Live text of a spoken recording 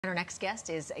Our next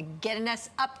guest is getting us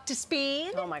up to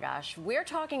speed. Oh my gosh. We're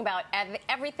talking about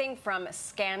everything from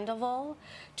Sandoval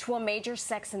to a major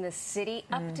Sex and the City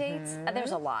updates.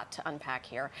 There's a lot to unpack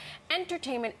here.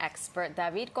 Entertainment expert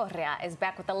David Correa is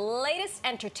back with the latest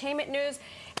entertainment news.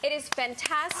 It is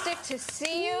fantastic to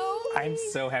see you. I'm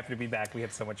so happy to be back. We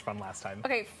had so much fun last time.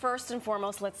 Okay, first and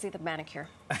foremost, let's see the manicure.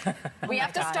 We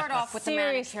have to start off with the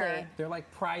manicure. They're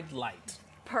like Pride Light.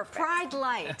 Perfect. Pride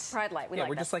Light. Pride Light.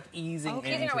 We're just like easing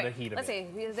into the heat of Let's it.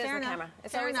 see. There's the camera.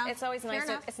 It's always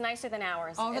nicer. It's nicer than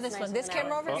ours. Over this one. This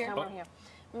camera over here.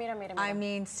 Mira. I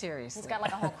mean, seriously. It's got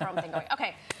like a whole chrome thing going.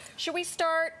 Okay. Should we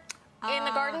start in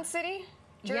the Garden City?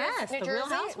 Yes, New the Jersey? Real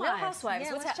Housewives. Real Housewives.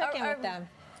 Yeah, let's check in with them.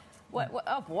 What?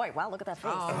 Oh boy! Wow! Look at that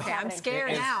face. Oh, okay. I'm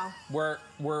scared now. We're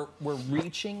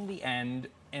reaching the end,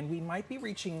 and we might be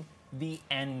reaching the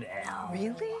end.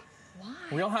 Really? Why?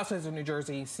 Real Housewives of New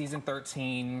Jersey, season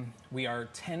 13. We are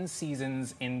 10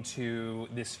 seasons into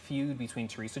this feud between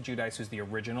Teresa Giudice, who's the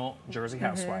original Jersey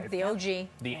housewife. The OG.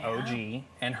 The OG.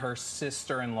 And her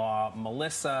sister-in-law,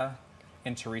 Melissa,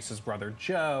 and Teresa's brother,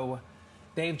 Joe.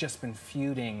 They've just been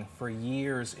feuding for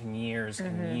years and years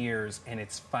and years, and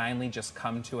it's finally just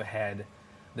come to a head.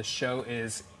 The show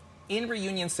is in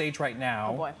reunion stage right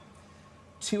now. Oh, boy.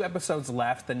 2 episodes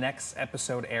left. The next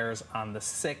episode airs on the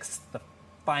 6th. The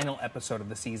final episode of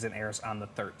the season airs on the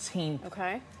 13th.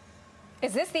 Okay.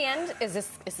 Is this the end? Is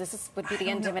this would be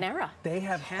the end of an era? They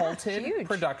have halted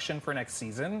production for next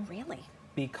season. Really?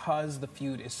 Because the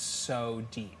feud is so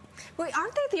deep. Wait,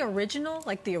 aren't they the original?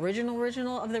 Like the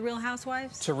original of the Real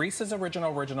Housewives? Teresa's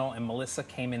original, and Melissa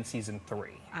came in season 3.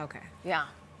 Okay. Yeah.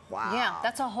 Wow. Yeah,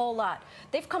 that's a whole lot.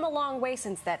 They've come a long way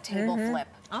since that table flip.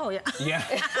 Oh, yeah. Yeah.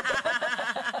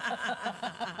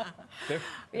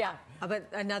 Yeah. But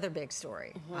another big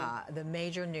story, the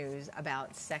major news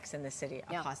about Sex and the City,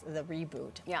 the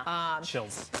reboot. Yeah.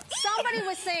 Chills. Somebody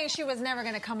was saying she was never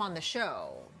going to come on the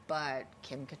show, but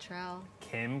Kim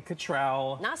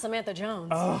Cattrall. Not Samantha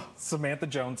Jones. Oh, Samantha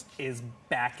Jones is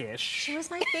backish. She was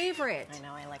my favorite. I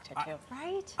know, I liked her too.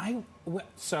 Right?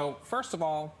 So, first of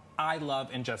all, I love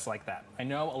And Just Like That. I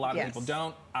know a lot of people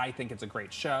don't. I think it's a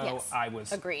great show. Yes. I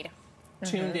was agreed.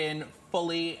 Tuned in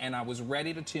fully, and I was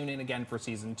ready to tune in again for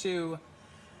season 2.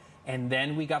 And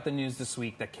then we got the news this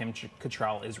week that Kim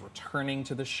Cattrall is returning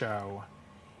to the show.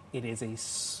 It is a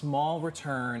small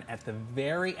return at the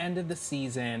very end of the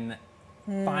season.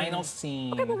 Final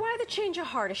scene. Okay, but why the change of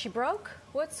heart? Is she broke?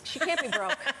 She can't be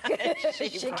broke.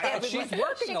 She's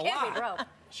working a lot. Be broke.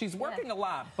 She's working a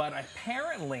lot, but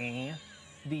apparently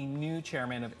the new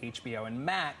chairman of HBO and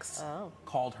Max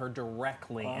called her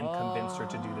directly and convinced her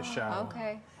to do the show.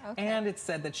 Okay. And it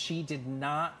said that she did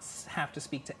not have to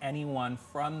speak to anyone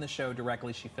from the show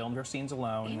directly. She filmed her scenes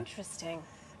alone. Interesting.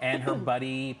 And her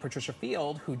buddy, Patricia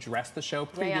Field, who dressed the show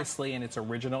previously in its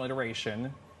original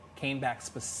iteration, came back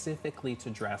specifically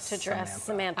to dress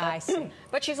Samantha. I see.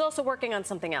 But she's also working on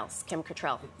something else, Kim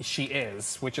Cattrall. She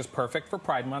is, which is perfect for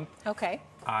Pride Month. Okay.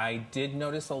 I did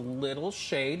notice a little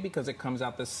shade because it comes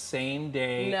out the same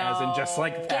day as In Just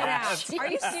Like That. Are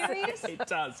you serious? It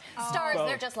does. Stars,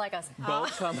 they're just like us.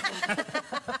 Both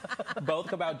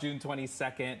come out June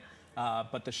 22nd.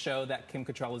 But the show that Kim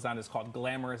Cattrall is on is called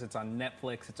Glamorous. It's on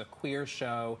Netflix. It's a queer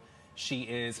show. She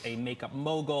is a makeup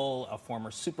mogul, a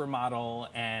former supermodel,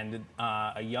 and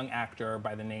a young actor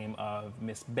by the name of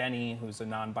Miss Benny, who's a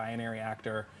non-binary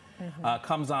actor.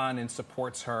 Comes on and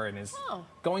supports her and is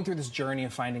going through this journey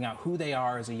of finding out who they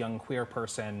are as a young queer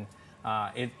person.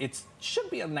 It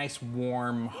should be a nice,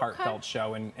 warm, heartfelt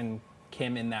show, and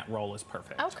Kim in that role is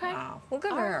perfect. Okay. Wow. Well,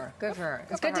 good for her. Good for her.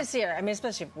 It's good to see her. I mean,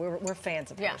 especially we're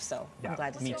fans of her, so I'm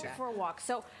glad to see her. For a walk.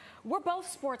 So we're both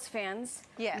sports fans.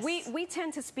 Yes. We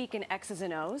tend to speak in X's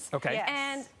and O's. Okay. Yes.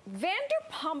 And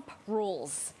Vanderpump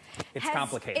Rules. It's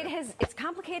complicated. It's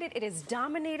complicated. It has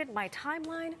dominated my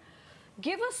timeline.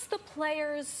 Give us the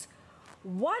players.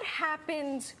 What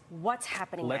happened? What's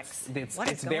happening next?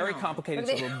 It's very complicated,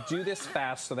 so we'll do this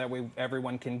fast so that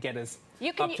everyone can get as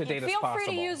up to date as possible. Feel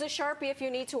free to use a Sharpie if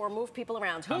you need to, or move people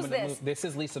around. Who's this? This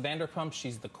is Lisa Vanderpump.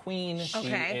 She's the queen. She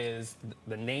is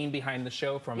the name behind the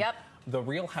show from The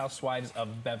Real Housewives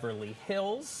of Beverly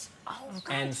Hills.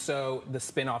 And so the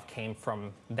spinoff came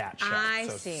from that show. I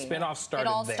see. Spinoff started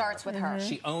there. It all starts with her.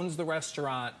 She owns the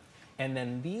restaurant, and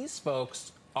then these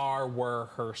folks were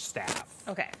her staff.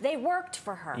 Okay. They worked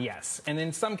for her. Yes, and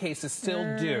in some cases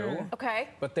still do. Okay.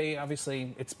 But they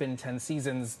obviously, it's been 10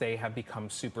 seasons, they have become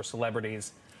super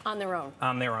celebrities. On their own.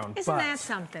 Isn't that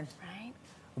something? Right.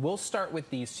 We'll start with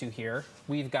these two here.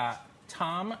 We've got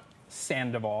Tom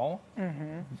Sandoval.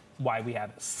 Why we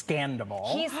have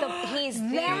Scandoval. He's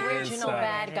the original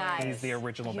bad guy. He's the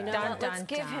original bad guy. Let's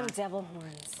give him devil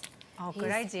horns. Oh,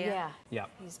 good idea. Yeah. Yep.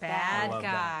 He's Bad love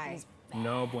guy. He's bad.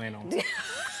 No bueno.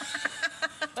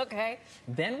 Okay.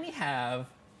 Then we have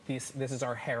this is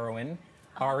our heroine,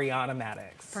 Ariana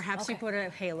Madix. Perhaps you put a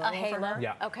halo A over halo. her.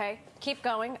 Yeah. Okay. Keep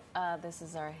going. This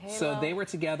is our halo. So they were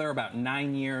together about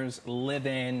 9 years,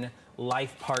 live-in,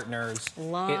 life partners. It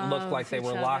looked like they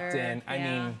were each locked other. in. I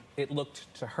mean, it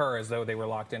looked to her as though they were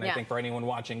locked in. Yeah. I think for anyone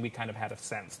watching, we kind of had a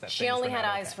sense that She things only were had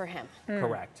not eyes okay. for him.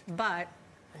 Correct. But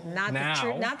not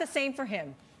Now- not the same for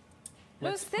him.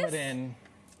 Let's Who's put this? in.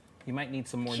 You might need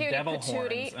some more Cutie devil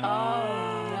patootie. horns.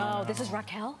 Oh, no. This is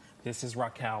Raquel? This is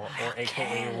Raquel, or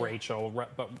AKA Rachel,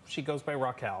 but she goes by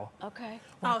Raquel. Okay.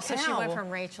 Oh, so she went Raquel. from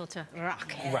Rachel to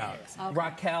Raquel. Right.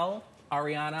 Raquel,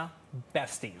 Ariana,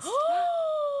 besties.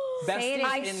 Say it besties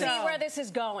I in see where this is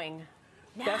going.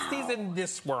 besties in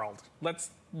this world.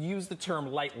 Let's use the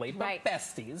term lightly, but Right.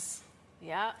 besties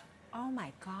Yeah. Oh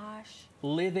my gosh.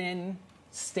 live in,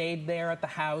 stayed there at the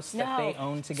house that they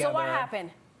own together. So what happened?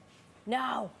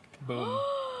 No. Boom,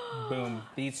 boom.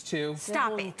 These two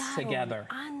Stop it. together.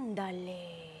 Andale.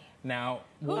 Now,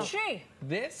 Who's she?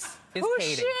 this is Who's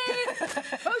Katie.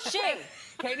 she? Who's she?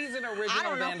 Katie's an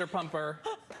original Vanderpumper.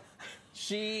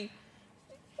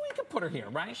 We could put her here,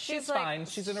 right? She's like- fine.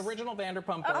 She's an original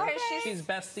Vanderpumper. Okay, she's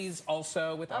besties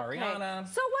also with Ariana.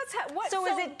 So what? So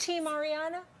is it Team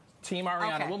Ariana? Team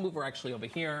Ariana. Okay. We'll move her actually over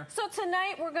here. So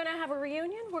tonight we're gonna have a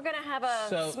reunion. We're gonna have a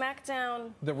So,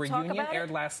 SmackDown. The talk reunion about aired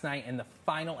it? last night, and the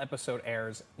final episode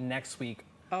airs next week.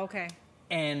 Okay.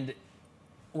 And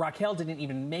Raquel didn't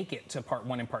even make it to part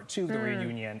 1 and part 2 of the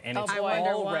reunion, and it's boy. I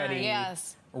wonder why. already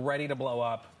Yes. ready to blow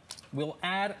up. We'll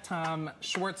add Tom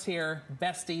Schwartz here,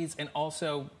 besties, and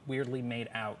also weirdly made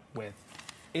out with.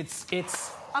 It's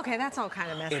Okay, that's all kind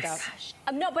of messed up. it's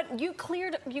No, but you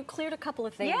cleared a couple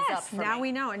of things up Yes, for now me.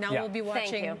 we know. And now Yeah. we'll be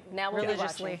watching Thank you. Now we'll be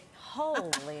religiously.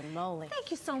 watching. Holy moly.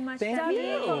 Thank you so much, Thank Debbie.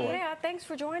 you. Yeah, thanks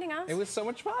for joining us. it was so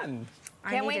much fun.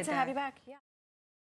 I Can't wait needed to that. have you back. Yeah.